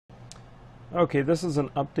Okay, this is an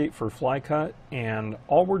update for flycut, and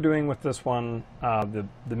all we're doing with this one,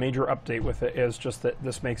 the major update with it is just that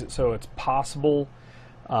this makes it so it's possible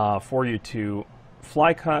for you to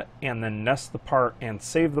flycut and then nest the part and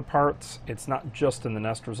save the parts. It's not just in the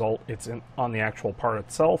nest result, it's on the actual part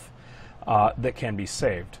itself that can be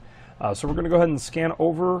saved. So we're going to go ahead and scan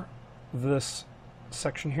over this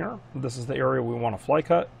section here. This is the area we want to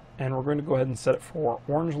flycut, and we're going to go ahead and set it for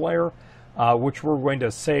orange layer. Which we're going to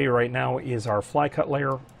say right now is our flycut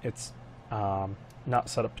layer. It's not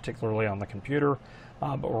set up particularly on the computer,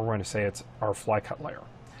 but we're going to say it's our flycut layer.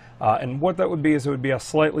 And what that would be is it would be a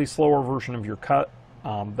slightly slower version of your cut.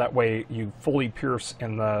 That way you fully pierce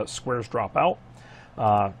and the squares drop out.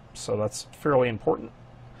 So that's fairly important.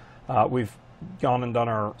 We've gone and done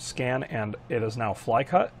our scan, and it is now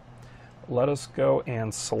flycut. Let us go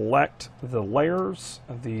and select the layers,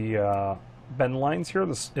 the bend lines here.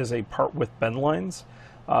 This is a part with bend lines.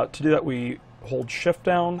 To do that, we hold shift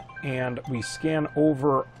down and we scan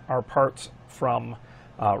over our parts from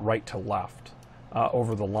right to left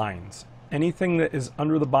over the lines. Anything that is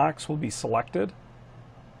under the box will be selected.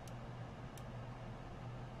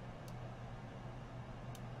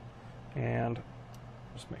 And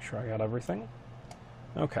just make sure I got everything.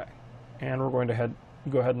 Okay, and we're going to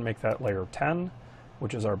go ahead and make that layer 10,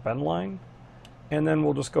 which is our bend line. And then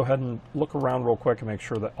we'll just go ahead and look around real quick and make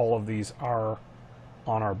sure that all of these are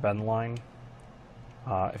on our bend line.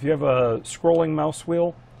 If you have a scrolling mouse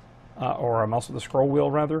wheel, or a mouse with a scroll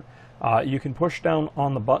wheel rather, you can push down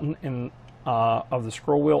on the button of the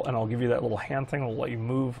scroll wheel, and I'll give you that little hand thing that will let you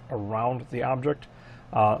move around the object.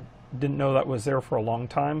 Didn't know that was there for a long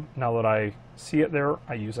time. Now that I see it there,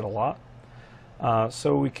 I use it a lot.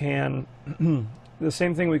 So we can, the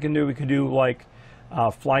same thing we can do like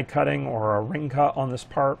fly cutting or a ring cut on this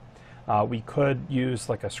part. We could use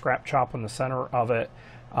like a scrap chop in the center of it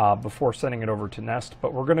before sending it over to nest,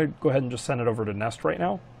 but we're going to go ahead and just send it over to nest right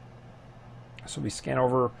now. So we scan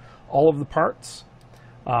over all of the parts,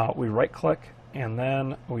 we right click, and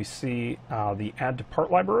then we see the add to part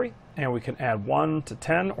library, and we can add 1 to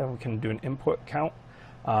 10, or we can do an input count.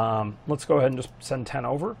 Let's go ahead and just send 10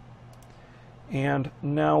 over. And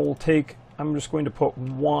now we'll take, I'm just going to put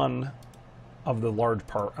 1 of the large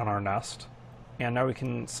part on our nest, and now we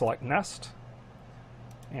can select nest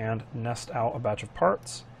and nest out a batch of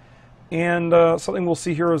parts. And something we'll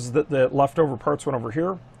see here is that the leftover parts went over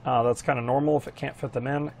here. That's kind of normal. If it can't fit them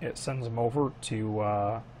in, it sends them over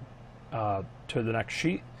to the next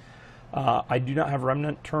sheet. I do not have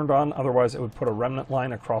Remnant turned on, otherwise it would put a Remnant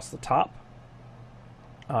line across the top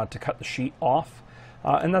to cut the sheet off,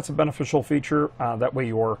 and that's a beneficial feature. That way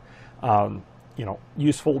your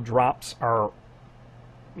useful drops are,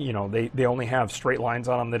 they only have straight lines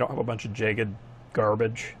on them. They don't have a bunch of jagged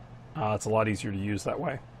garbage. It's a lot easier to use that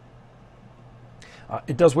way.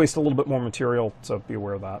 It does waste a little bit more material, so be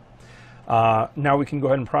aware of that. Now we can go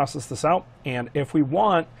ahead and process this out, and if we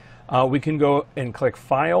want, we can go and click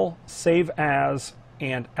File, Save As,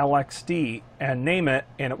 and LXD, and name it,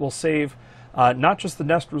 and it will save not just the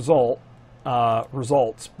nest results,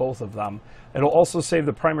 both of them. It'll also save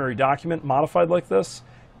the primary document modified like this,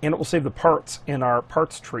 and it will save the parts in our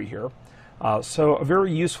parts tree here. So a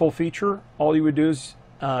very useful feature. All you would do is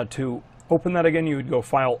to open that again, you would go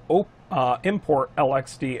File, Import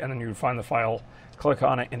LXD, and then you would find the file, click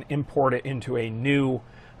on it, and import it into a new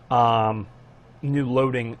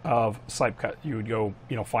loading of cypcut. You would go,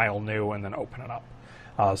 File, New, and then open it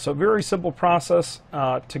up. So very simple process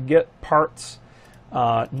to get parts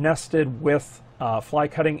nested with fly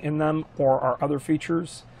cutting in them or our other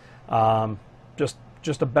features.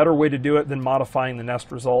 Just a better way to do it than modifying the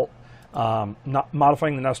nest result.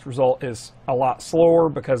 Modifying the nest result is a lot slower,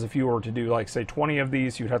 because if you were to do, like, say 20 of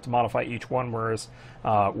these, you'd have to modify each one, whereas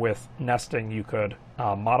with nesting you could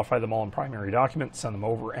modify them all in primary document, send them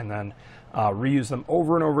over, and then reuse them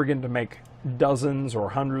over and over again to make dozens or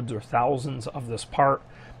hundreds or thousands of this part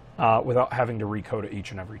without having to recode it each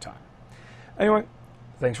and every time. Anyway,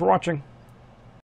 thanks for watching.